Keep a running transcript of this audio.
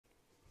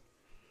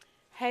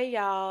Hey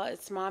y'all,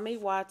 it's Mami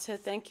Wata.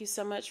 Thank you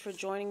so much for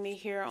joining me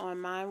here on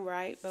Mind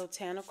Right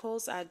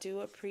Botanicals. I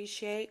do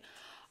appreciate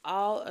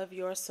all of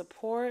your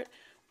support.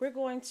 We're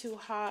going to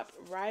hop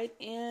right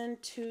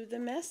into the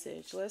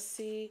message. Let's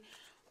see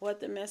what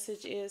the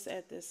message is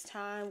at this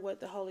time, what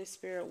the Holy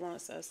Spirit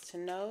wants us to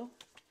know.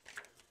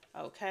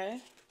 Okay.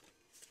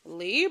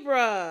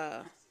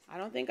 Libra. I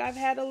don't think I've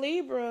had a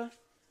Libra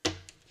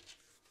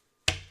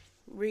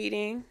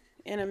reading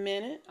in a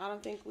minute. I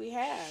don't think we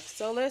have.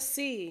 So let's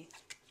see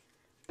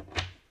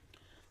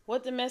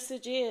what the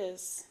message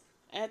is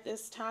at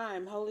this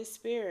time. Holy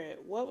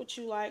Spirit, what would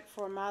you like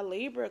for my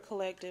Libra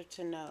collective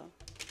to know?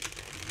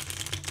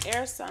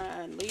 Air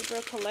sign,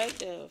 Libra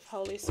collective.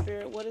 Holy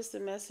Spirit, what is the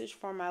message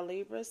for my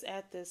Libras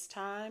at this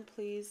time?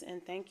 Please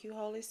and thank you,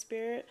 Holy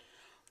Spirit.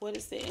 What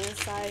is the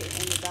insight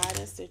and the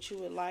guidance that you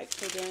would like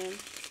for them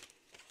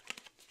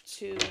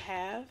to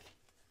have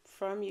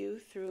from you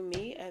through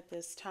me at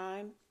this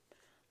time?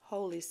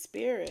 Holy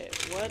Spirit,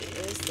 what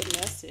is the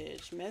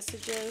message?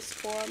 Messages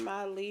for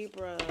my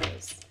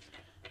Libras.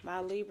 My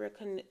Libra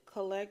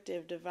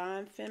collective,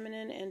 divine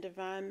feminine and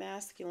divine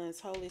masculines.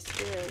 Holy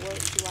Spirit, what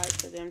would you like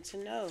for them to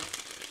know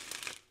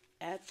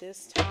at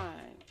this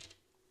time?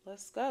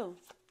 Let's go.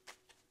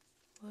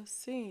 Let's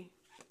see.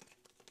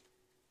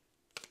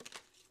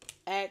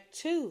 Act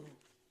 2.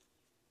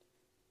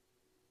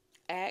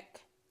 Act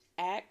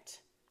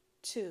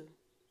 2.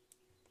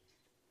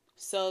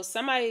 So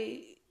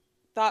somebody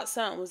thought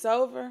something was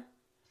over,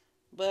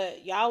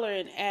 but y'all are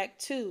in Act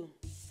 2.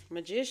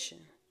 Magician.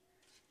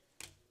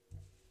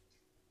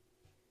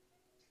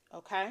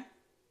 Okay.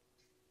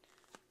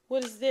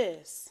 What is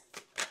this?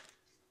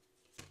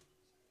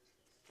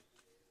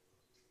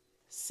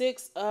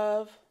 6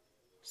 of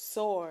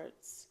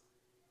Swords.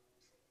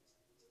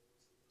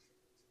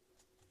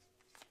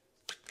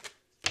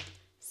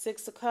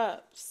 6 of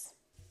Cups.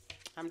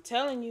 I'm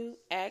telling you,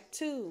 Act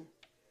 2.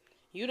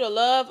 You the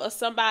love of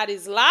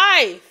somebody's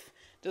life.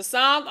 The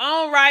song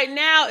on right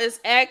now is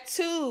Act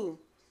 2.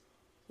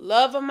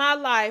 Love of My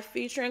Life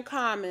featuring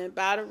Common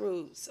by The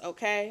Roots,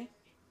 okay?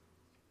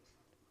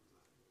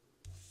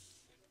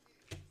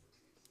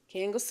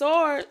 King of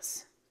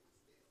Swords.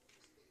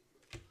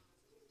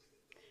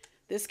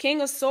 This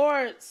King of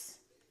Swords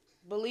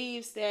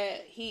believes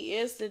that he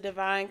is the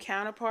divine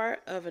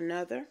counterpart of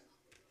another,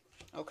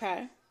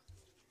 okay?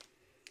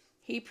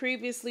 He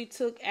previously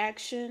took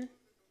action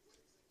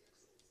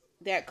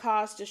that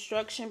caused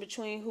destruction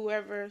between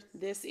whoever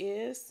this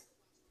is,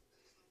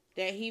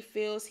 that he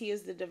feels he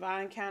is the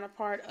divine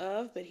counterpart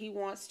of, but he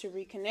wants to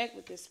reconnect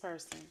with this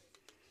person.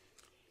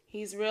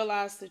 He's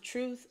realized the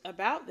truth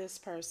about this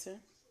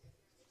person.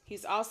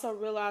 He's also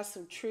realized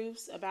some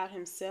truths about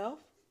himself,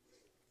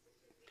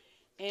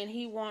 and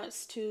he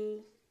wants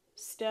to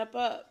step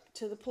up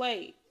to the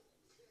plate.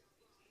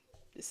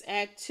 This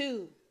Act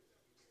 2.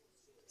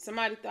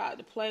 Somebody thought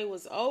the play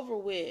was over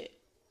with.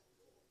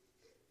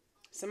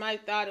 Somebody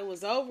thought it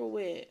was over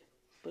with.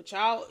 But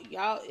y'all,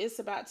 it's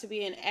about to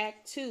be an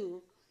Act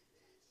 2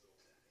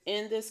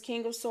 in this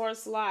King of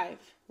Swords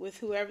life with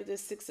whoever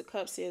this 6 of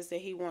Cups is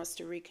that he wants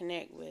to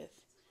reconnect with.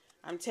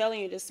 I'm telling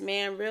you, this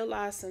man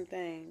realized some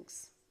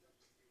things.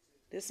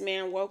 This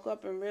man woke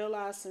up and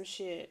realized some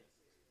shit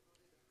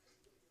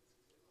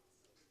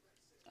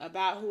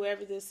about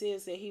whoever this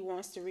is that he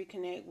wants to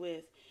reconnect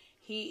with.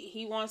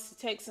 He wants to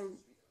take some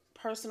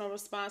personal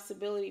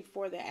responsibility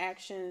for the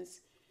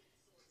actions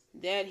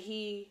that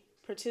he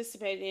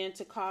participated in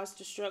to cause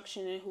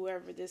destruction in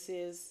whoever this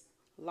is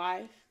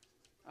life.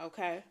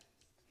 Okay?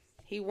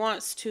 He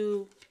wants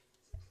to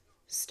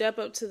step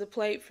up to the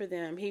plate for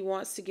them. He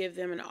wants to give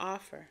them an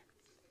offer.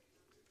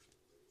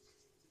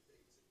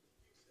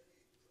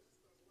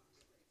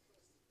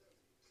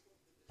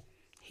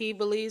 He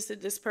believes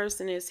that this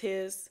person is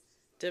his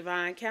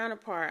divine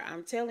counterpart.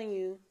 I'm telling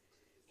you,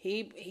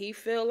 he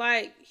feel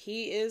like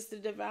he is the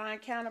divine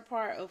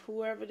counterpart of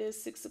whoever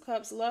this 6 of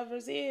Cups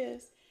lovers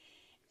is.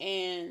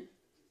 And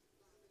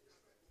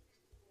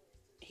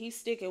he's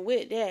sticking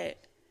with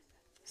that.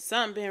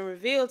 Something been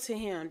revealed to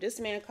him.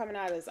 This man coming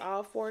out as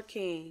all 4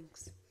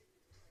 kings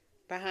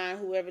behind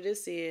whoever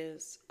this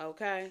is.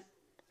 Okay?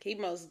 He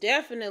most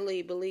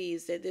definitely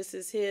believes that this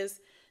is his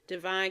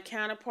divine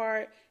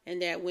counterpart,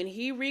 and that when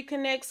he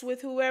reconnects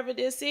with whoever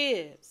this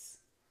is,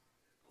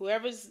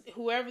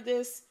 whoever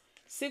this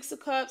 6 of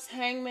Cups,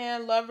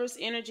 hangman, lover's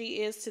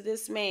energy is to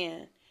this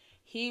man,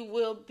 he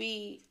will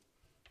be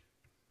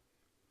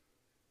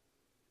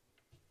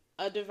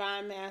a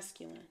divine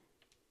masculine.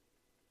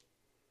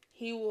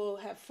 He will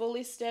have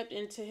fully stepped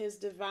into his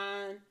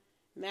divine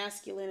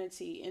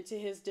masculinity, into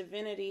his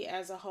divinity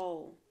as a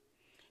whole.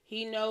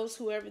 He knows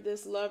whoever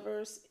this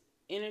lover's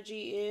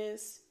energy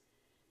is,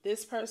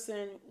 this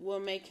person will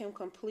make him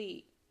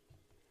complete.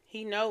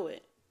 He know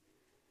it.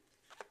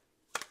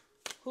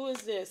 Who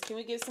is this? Can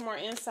we get some more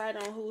insight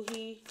on who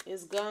he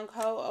is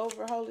gung-ho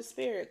over, Holy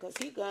Spirit? Because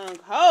he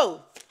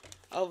gung-ho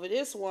over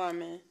this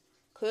woman.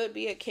 Could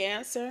be a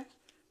Cancer.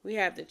 We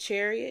have the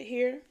Chariot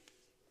here.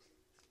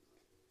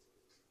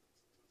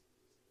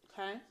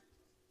 Okay.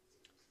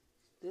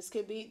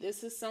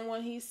 This is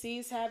someone he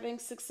sees having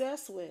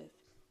success with.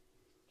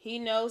 He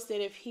knows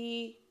that if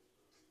he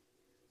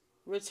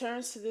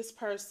returns to this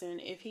person,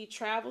 if he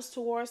travels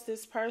towards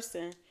this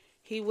person,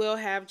 he will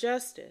have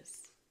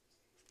justice.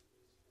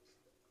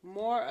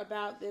 More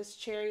about this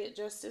Chariot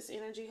Justice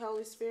energy,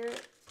 Holy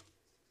Spirit.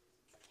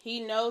 He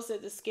knows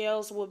that the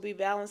scales will be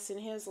balanced in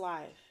his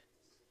life.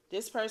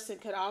 This person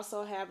could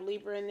also have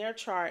Libra in their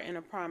chart in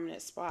a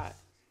prominent spot.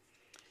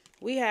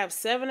 We have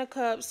 7 of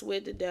Cups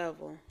with the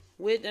Devil,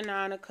 with the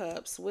 9 of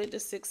Cups, with the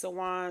 6 of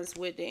Wands,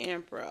 with the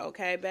Emperor.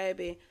 Okay,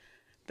 baby?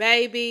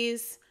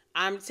 Babies,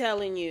 I'm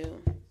telling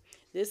you,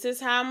 this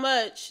is how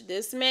much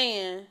this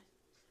man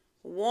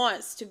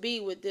wants to be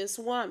with this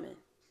woman.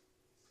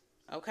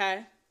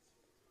 Okay?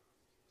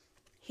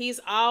 He's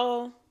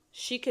all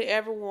she could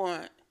ever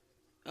want.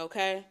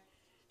 Okay?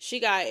 She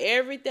got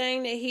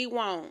everything that he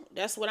wants.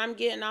 That's what I'm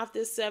getting off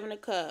this 7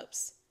 of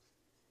Cups.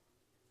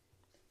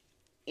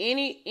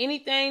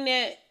 Anything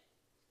that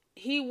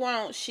he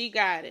wants, she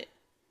got it.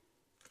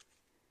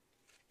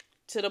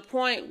 To the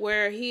point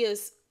where he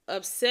is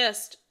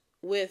obsessed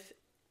with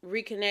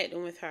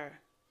reconnecting with her.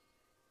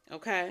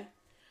 Okay?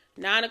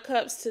 9 of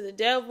Cups to the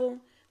Devil.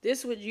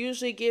 This would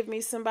usually give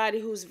me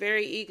somebody who's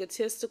very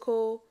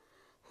egotistical,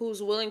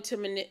 who's willing to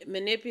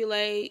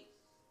manipulate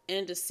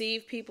and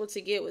deceive people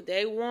to get what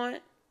they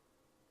want.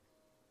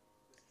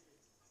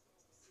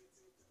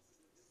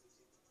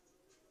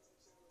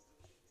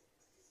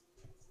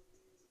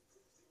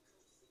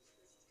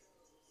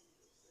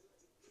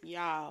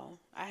 Y'all,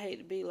 I hate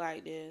to be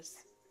like this.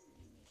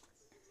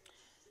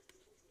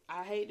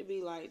 I hate to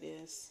be like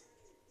this.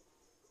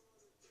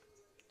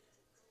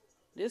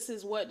 This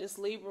is what this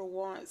Libra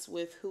wants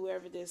with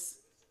whoever this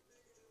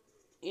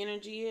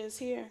energy is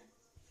here.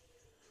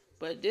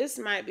 But this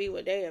might be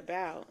what they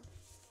about.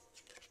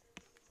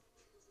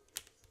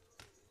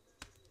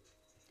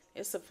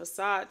 It's a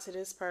facade to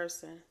this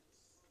person.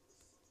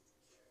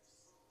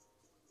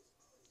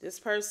 This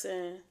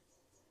person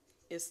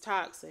is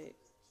toxic.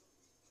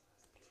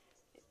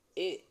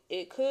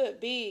 It could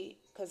be,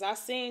 because I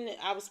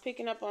was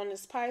picking up on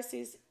this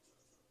Pisces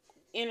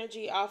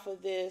energy off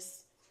of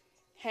this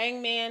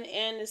Hangman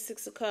and the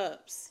 6 of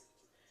Cups.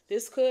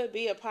 This could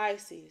be a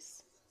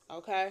Pisces,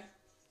 okay?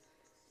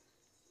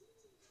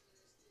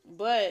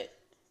 But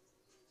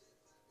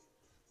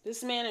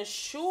this man is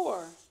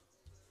sure.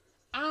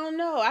 I don't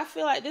know. I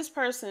feel like this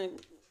person,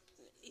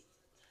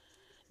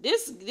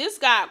 this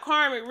got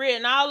karmic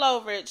written all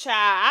over it,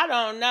 child. I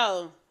don't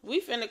know.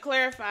 We finna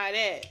clarify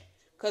that.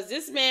 Because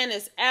this man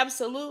is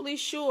absolutely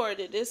sure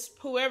that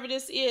whoever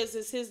this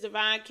is his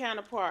divine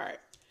counterpart.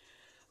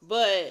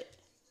 But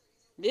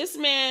this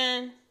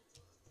man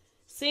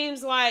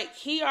seems like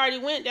he already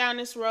went down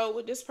this road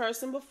with this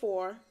person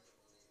before.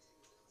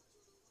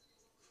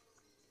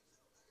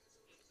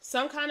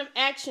 Some kind of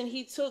action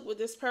he took with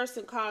this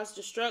person caused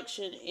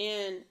destruction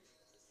in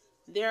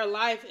their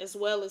life as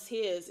well as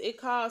his. It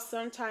caused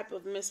some type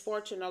of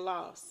misfortune or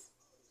loss.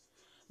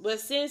 But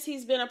since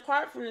he's been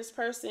apart from this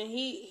person,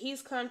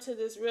 he's come to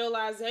this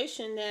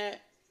realization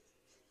that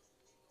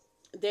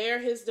they're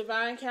his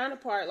divine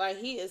counterpart. Like,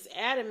 he is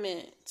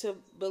adamant to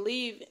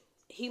believe,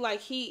 he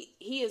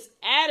is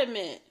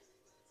adamant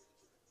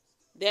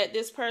that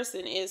this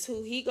person is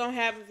who he gonna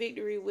have a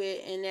victory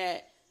with, and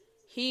that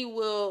he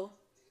will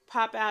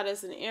pop out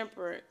as an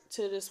emperor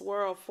to this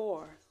world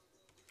for.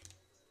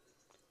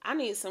 I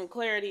need some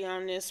clarity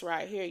on this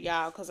right here,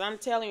 y'all, because I'm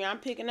telling you, I'm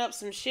picking up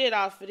some shit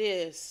off of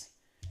this.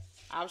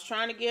 I was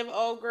trying to give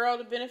old girl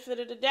the benefit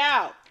of the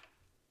doubt,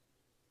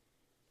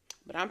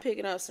 but I'm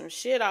picking up some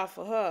shit off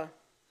of her.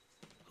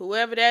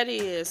 Whoever that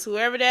is,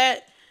 whoever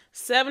that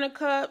 7 of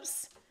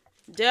Cups,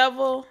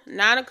 Devil,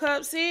 9 of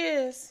Cups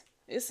is,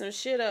 it's some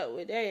shit up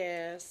with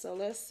their ass. So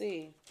let's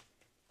see.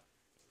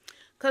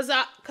 Cause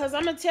I'm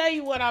gonna tell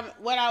you what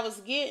I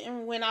was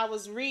getting when I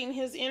was reading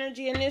his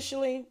energy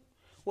initially.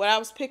 What I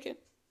was picking,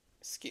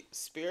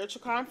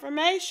 spiritual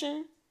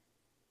confirmation.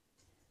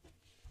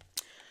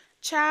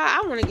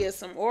 Child, I want to get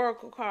some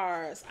oracle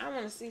cards. I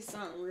want to see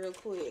something real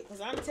quick.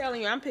 Because I'm telling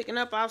you, I'm picking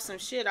up off some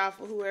shit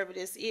off of whoever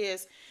this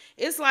is.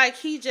 It's like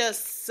he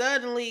just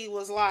suddenly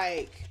was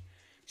like,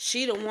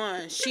 she the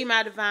one. She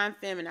my divine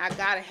feminine. I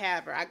got to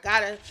have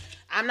her.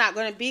 I'm not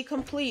going to be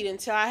complete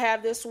until I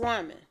have this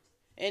woman.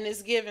 And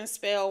it's giving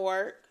spell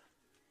work.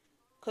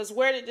 Because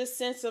where did this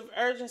sense of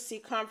urgency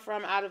come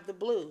from out of the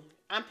blue?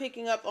 I'm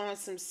picking up on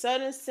some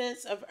sudden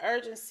sense of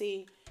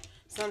urgency.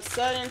 Some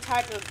sudden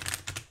type of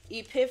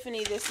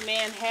epiphany this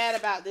man had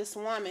about this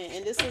woman.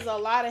 And this is a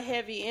lot of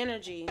heavy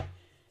energy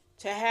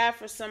to have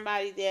for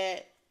somebody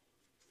that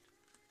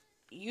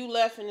you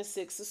left in the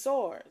 6 of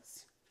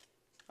Swords.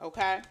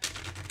 Okay?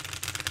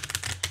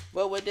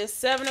 But with this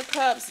 7 of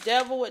Cups,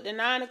 Devil with the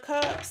 9 of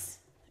Cups,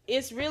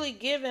 it's really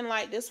given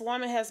like this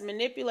woman has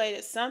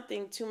manipulated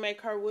something to make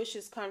her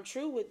wishes come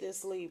true with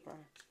this Libra.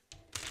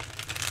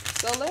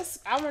 So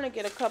I want to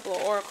get a couple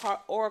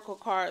of oracle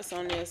cards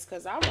on this,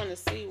 because I want to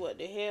see what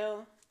the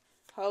hell.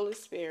 Holy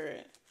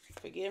Spirit,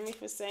 forgive me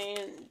for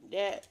saying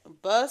that.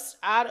 Bust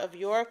out of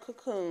your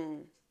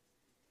cocoon.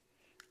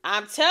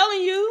 I'm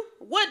telling you,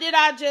 what did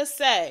I just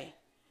say?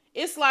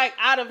 It's like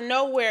out of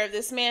nowhere,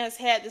 this man has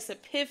had this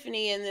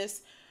epiphany and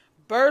this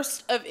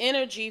burst of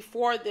energy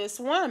for this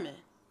woman.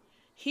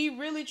 He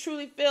really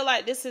truly feel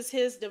like this is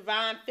his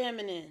divine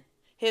feminine,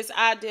 his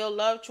ideal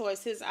love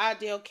choice, his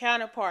ideal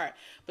counterpart.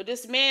 But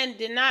this man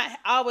did not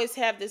always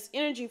have this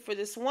energy for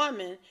this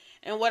woman.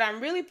 And what I'm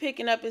really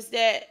picking up is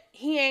that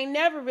he ain't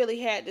never really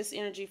had this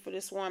energy for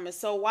this woman.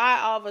 So why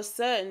all of a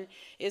sudden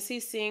is he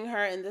seeing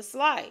her in this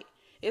light?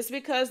 It's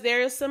because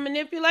there is some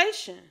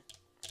manipulation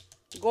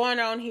going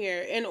on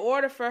here in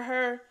order for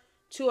her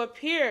to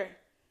appear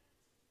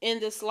in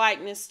this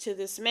likeness to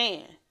this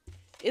man.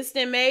 It's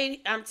then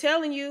made, I'm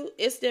telling you,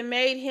 it's then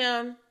made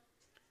him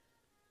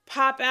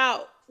pop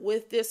out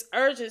with this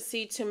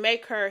urgency to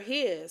make her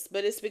his.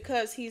 But it's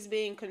because he's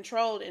being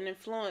controlled and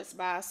influenced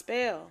by a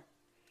spell.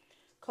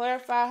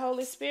 Clarify,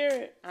 Holy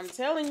Spirit. I'm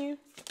telling you.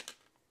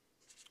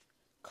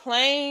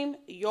 Claim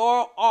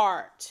your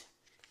art.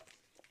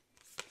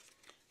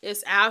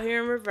 It's out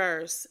here in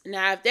reverse.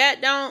 Now, if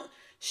that don't,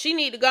 she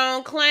need to go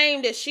and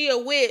claim that she a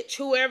witch,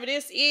 whoever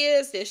this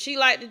is, that she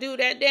like to do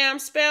that damn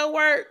spell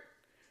work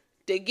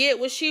to get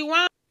what she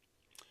wants.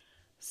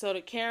 So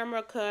the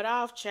camera cut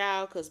off,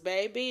 child, because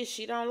baby,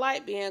 she don't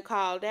like being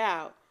called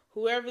out.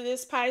 Whoever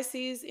this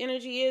Pisces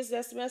energy is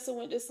that's messing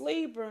with this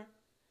Libra,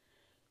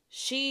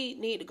 she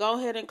need to go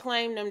ahead and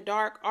claim them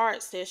dark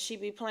arts that she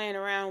be playing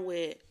around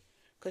with.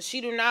 Because she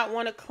do not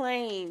want to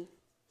claim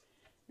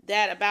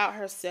that about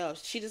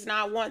herself. She does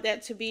not want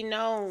that to be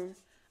known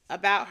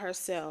about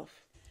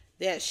herself,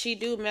 that she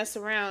do mess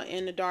around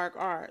in the dark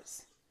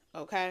arts.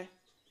 Okay?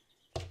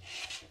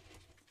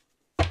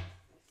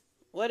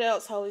 What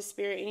else, Holy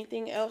Spirit?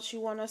 Anything else you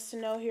want us to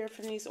know here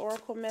from these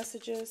oracle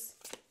messages?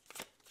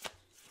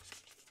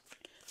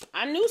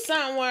 I knew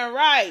something wasn't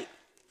right.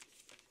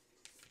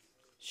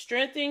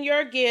 Strengthen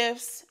your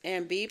gifts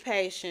and be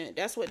patient.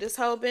 That's what this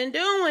hoe been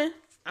doing.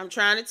 I'm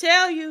trying to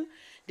tell you.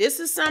 This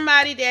is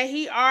somebody that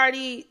he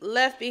already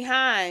left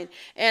behind.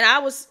 And I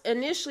was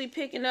initially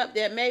picking up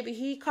that maybe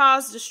he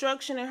caused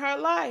destruction in her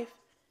life.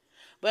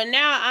 But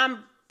now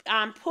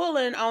I'm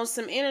pulling on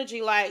some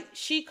energy like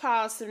she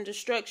caused some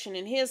destruction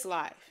in his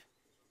life.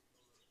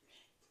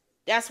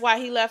 That's why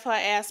he left her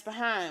ass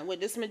behind with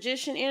this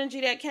magician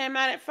energy that came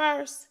out at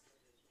first.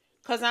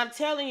 Because I'm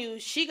telling you,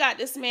 she got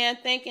this man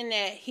thinking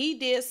that he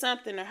did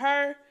something to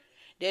her,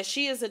 that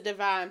she is a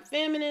divine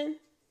feminine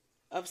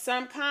of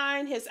some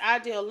kind, his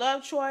ideal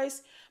love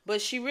choice,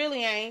 but she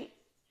really ain't.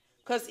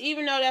 Because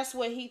even though that's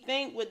what he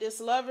think with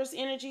this lover's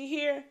energy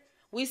here,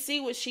 we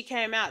see what she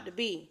came out to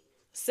be.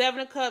 7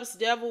 of Cups,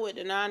 devil with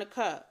the 9 of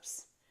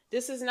Cups.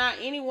 This is not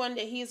anyone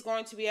that he's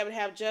going to be able to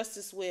have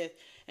justice with.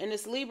 And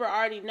this Libra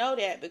already know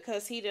that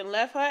because he done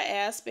left her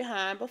ass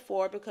behind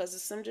before because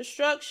of some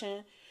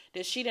destruction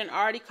that she done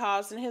already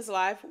caused in his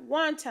life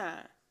one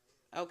time.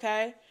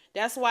 Okay?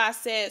 That's why I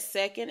said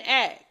second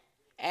act.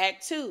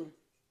 Act 2.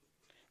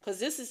 Because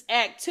this is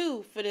act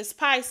 2 for this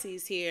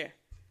Pisces here.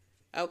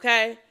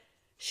 Okay?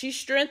 She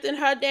strengthened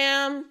her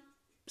damn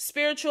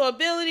spiritual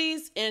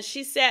abilities and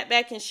she sat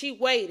back and she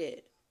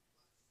waited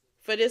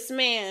for this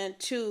man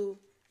to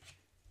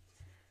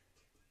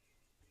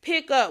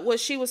pick up what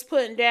she was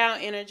putting down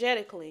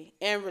energetically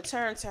and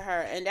return to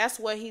her. And that's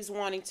what he's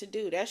wanting to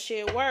do. That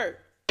shit work.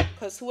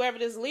 Because whoever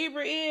this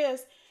Libra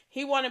is,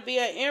 he want to be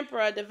an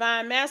emperor, a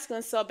divine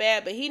masculine so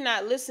bad, but he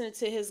not listening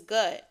to his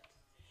gut.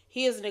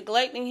 He is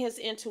neglecting his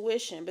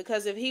intuition.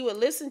 Because if he would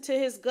listen to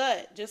his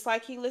gut, just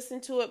like he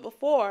listened to it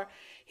before,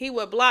 he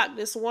would block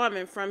this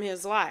woman from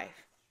his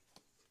life.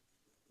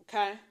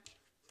 Okay?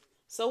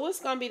 So what's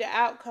going to be the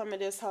outcome of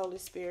this, Holy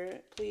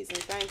Spirit? Please and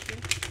thank you.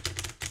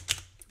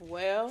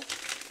 Well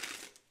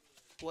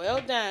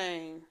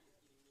dang.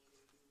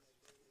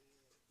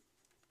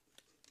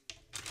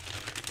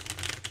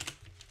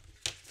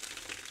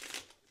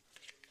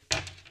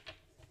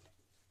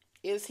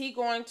 Is he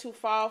going to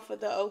fall for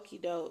the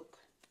okie doke?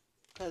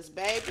 Because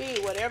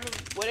baby,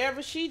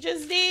 whatever she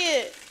just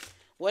did,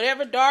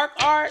 whatever dark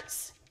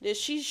arts that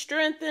she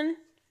strengthened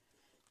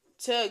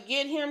to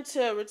get him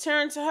to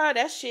return to her,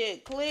 that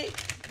shit click.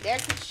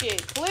 That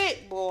shit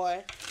click,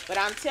 boy. But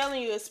I'm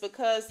telling you, it's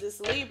because this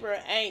Libra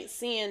ain't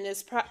seeing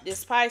this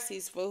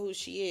Pisces for who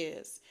she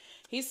is.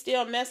 He's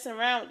still messing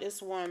around with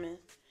this woman.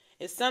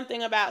 It's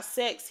something about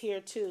sex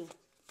here too.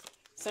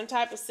 Some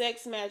type of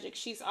sex magic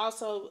she's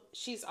also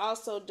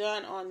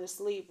done on this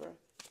Libra.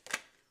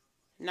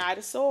 Knight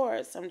of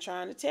Swords, I'm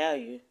trying to tell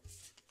you.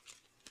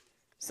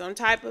 Some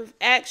type of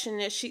action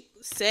that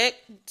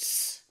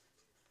sex.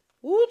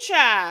 Woo,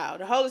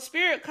 child. The Holy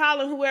Spirit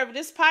calling whoever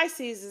this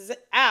Pisces is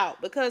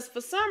out. Because for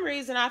some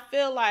reason, I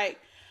feel like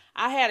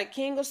I had a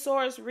King of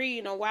Swords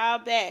reading a while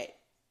back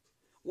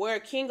where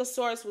King of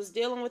Swords was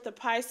dealing with the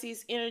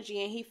Pisces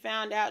energy and he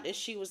found out that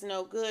she was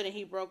no good and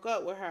he broke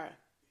up with her.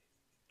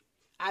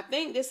 I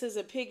think this is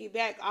a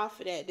piggyback off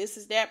of that. This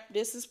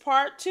is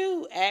part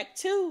 2, act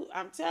 2.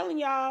 I'm telling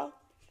y'all,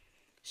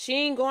 she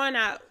ain't going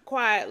out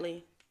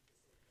quietly.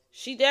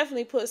 She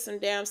definitely put some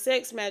damn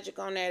sex magic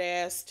on that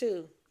ass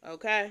too.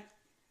 Okay?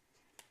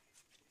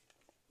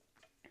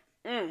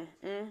 Mm,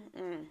 mm,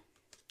 mm.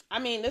 I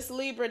mean, this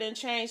Libra done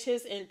changed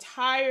his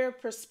entire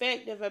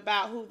perspective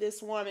about who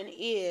this woman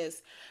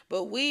is.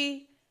 But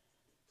we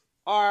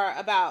are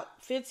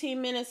about 15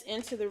 minutes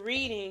into the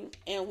reading,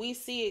 and we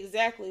see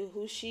exactly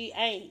who she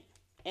ain't.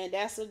 And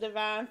that's a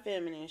divine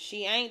feminine.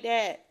 She ain't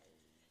that.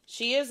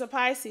 She is a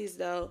Pisces,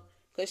 though,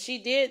 because she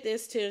did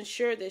this to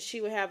ensure that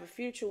she would have a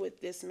future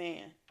with this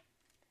man.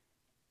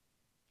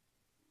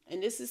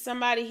 And this is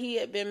somebody he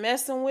had been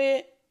messing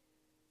with,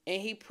 and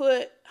he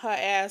put her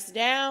ass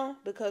down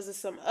because of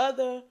some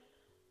other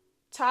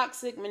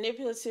toxic,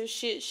 manipulative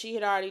shit she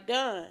had already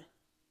done.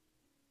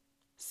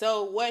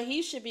 So what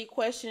he should be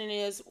questioning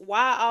is,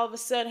 why all of a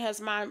sudden has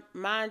my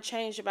mind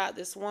changed about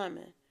this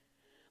woman?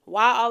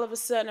 Why all of a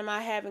sudden am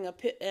I having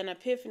an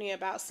epiphany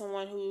about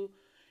someone who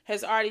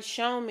has already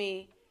shown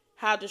me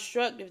how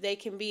destructive they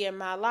can be in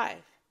my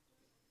life?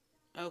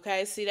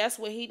 Okay, see, that's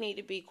what he need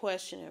to be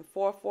questioning.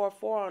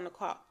 444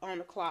 on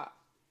the clock.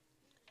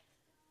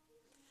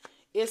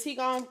 Is he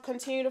going to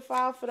continue to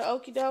fall for the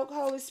okie doke,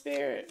 Holy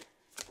Spirit?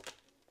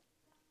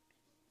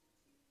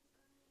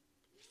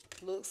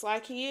 Looks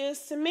like he is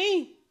to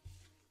me.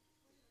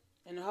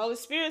 And the Holy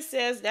Spirit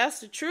says that's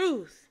the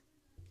truth.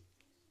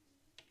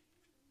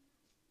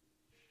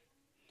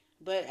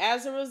 But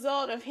as a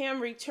result of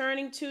him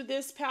returning to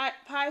this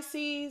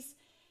Pisces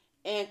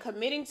and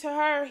committing to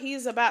her,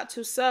 he's about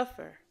to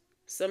suffer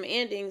some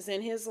endings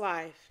in his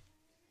life.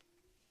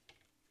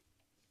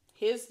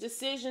 His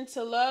decision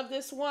to love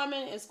this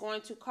woman is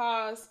going to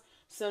cause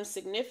some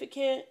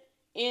significant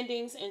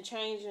endings and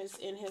changes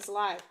in his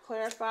life.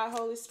 Clarify,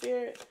 Holy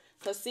Spirit.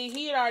 Because, see,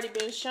 he had already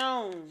been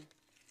shown.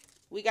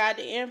 We got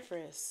the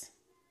Empress.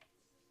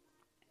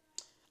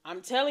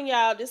 I'm telling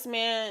y'all, this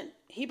man,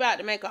 he about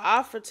to make an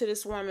offer to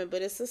this woman,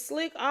 but it's a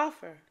slick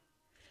offer.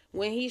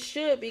 When he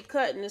should be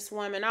cutting this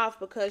woman off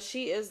because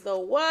she is the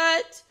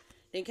what?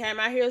 Then came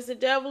out here as the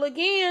devil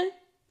again.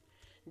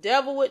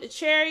 Devil with the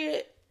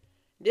Chariot.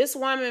 This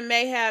woman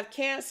may have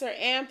Cancer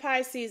and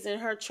Pisces in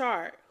her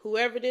chart.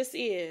 Whoever this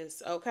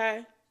is,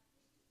 okay?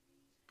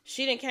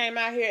 She done came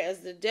out here as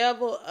the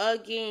devil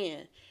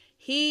again.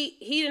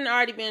 He done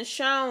already been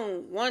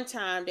shown one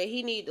time that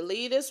he need to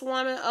leave this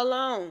woman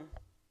alone.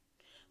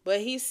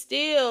 But he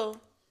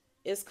still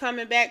is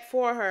coming back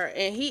for her.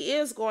 And he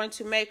is going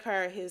to make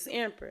her his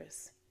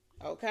Empress.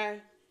 Okay?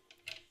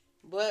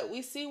 But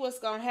we see what's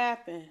going to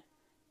happen.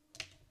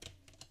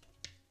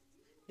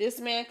 This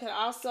man could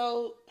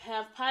also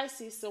have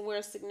Pisces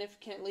somewhere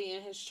significantly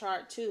in his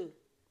chart too.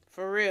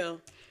 For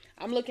real.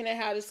 I'm looking at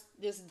how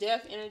this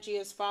death energy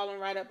is falling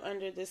right up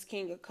under this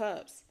King of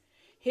Cups.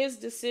 His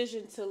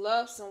decision to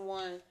love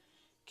someone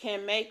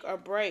can make or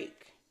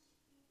break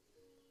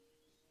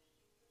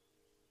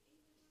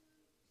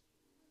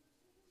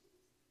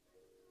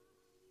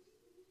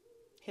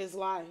his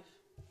life.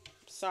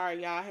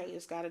 Sorry, y'all. I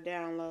just got to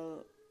download.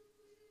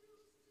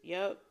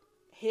 Yep.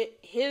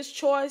 His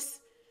choice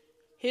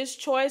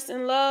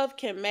in love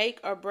can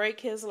make or break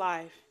his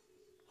life.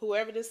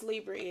 Whoever this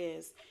Libra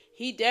is.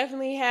 He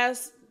definitely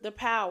has the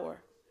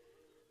power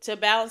to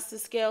balance the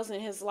scales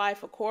in his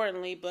life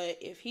accordingly. But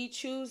if he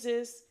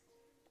chooses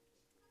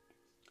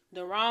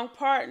the wrong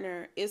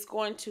partner, it's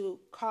going to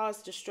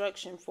cause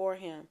destruction for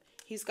him.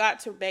 He's got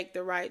to make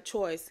the right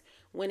choice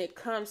when it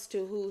comes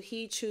to who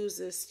he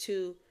chooses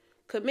to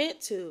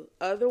commit to.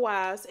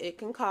 Otherwise, it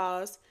can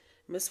cause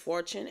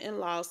misfortune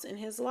and loss in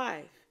his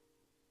life.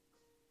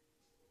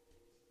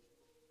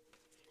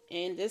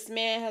 And this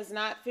man has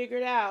not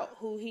figured out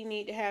who he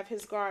need to have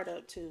his guard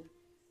up to.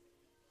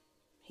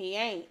 He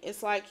ain't.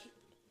 It's like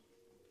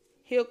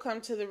he'll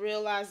come to the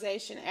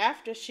realization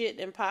after shit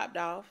done popped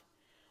off.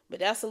 But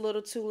that's a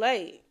little too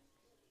late.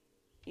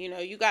 You know,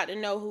 you got to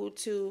know who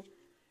to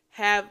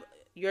have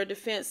your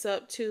defense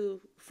up to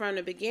from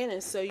the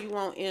beginning so you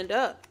won't end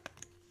up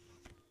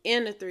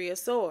in the Three of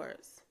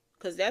Swords.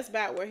 Because that's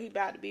about where he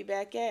about to be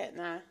back at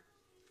now.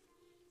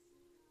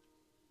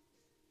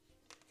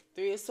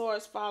 Three of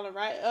Swords falling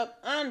right up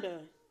under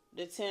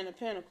the Ten of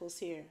Pentacles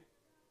here.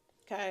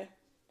 Okay.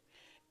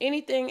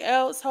 Anything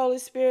else, Holy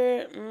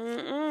Spirit?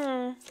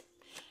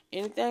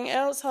 Anything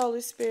else,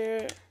 Holy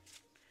Spirit?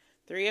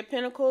 Three of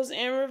Pentacles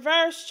in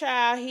reverse,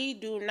 child. He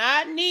do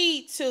not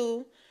need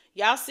to.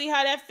 Y'all see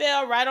how that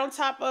fell right on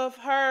top of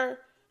her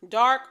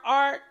dark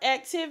art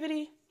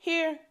activity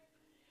here?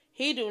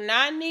 He do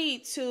not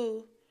need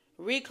to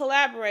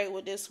re-collaborate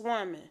with this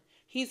woman.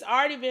 He's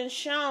already been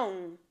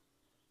shown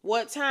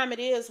what time it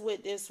is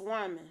with this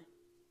woman.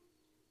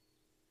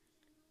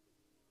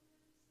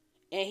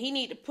 And he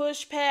need to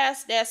push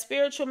past that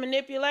spiritual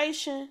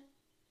manipulation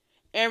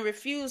and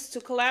refuse to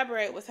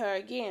collaborate with her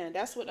again.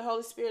 That's what the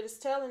Holy Spirit is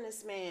telling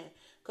this man.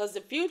 Because the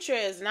future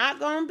is not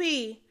going to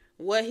be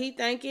what he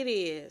think it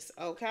is.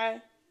 Okay?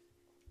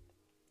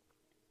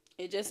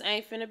 It just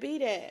ain't finna be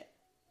that.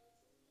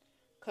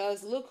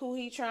 Because look who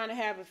he trying to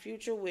have a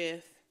future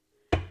with.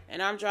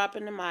 And I'm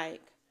dropping the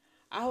mic.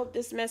 I hope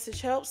this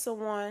message helps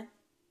someone.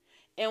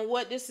 And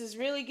what this is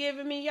really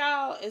giving me,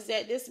 y'all, is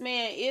that this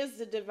man is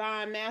the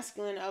divine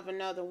masculine of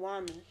another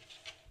woman.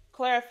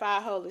 clarify,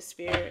 Holy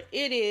Spirit.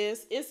 It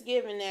is. It's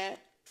giving that.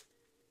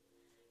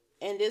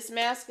 And this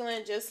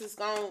masculine just is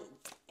going,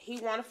 he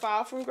want to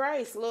fall from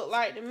grace. Look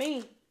like to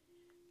me.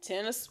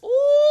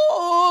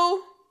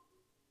 Ooh.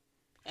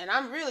 And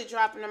I'm really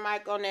dropping the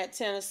mic on that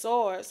Ten of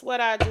Swords.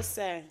 What I just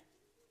say?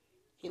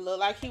 He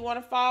look like he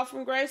want to fall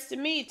from grace to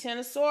me. Ten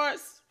of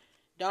Swords.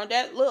 Don't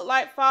that look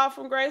like fall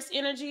from grace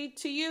energy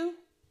to you?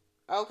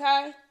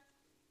 Okay.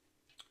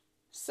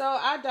 So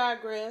I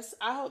digress.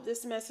 I hope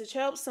this message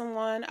helps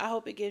someone. I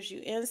hope it gives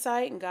you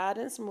insight and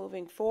guidance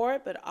moving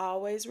forward. But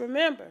always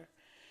remember,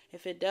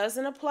 if it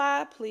doesn't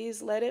apply,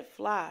 please let it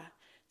fly.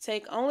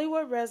 Take only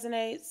what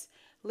resonates.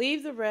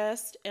 Leave the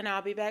rest. And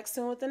I'll be back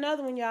soon with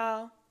another one,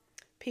 y'all.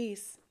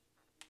 Peace.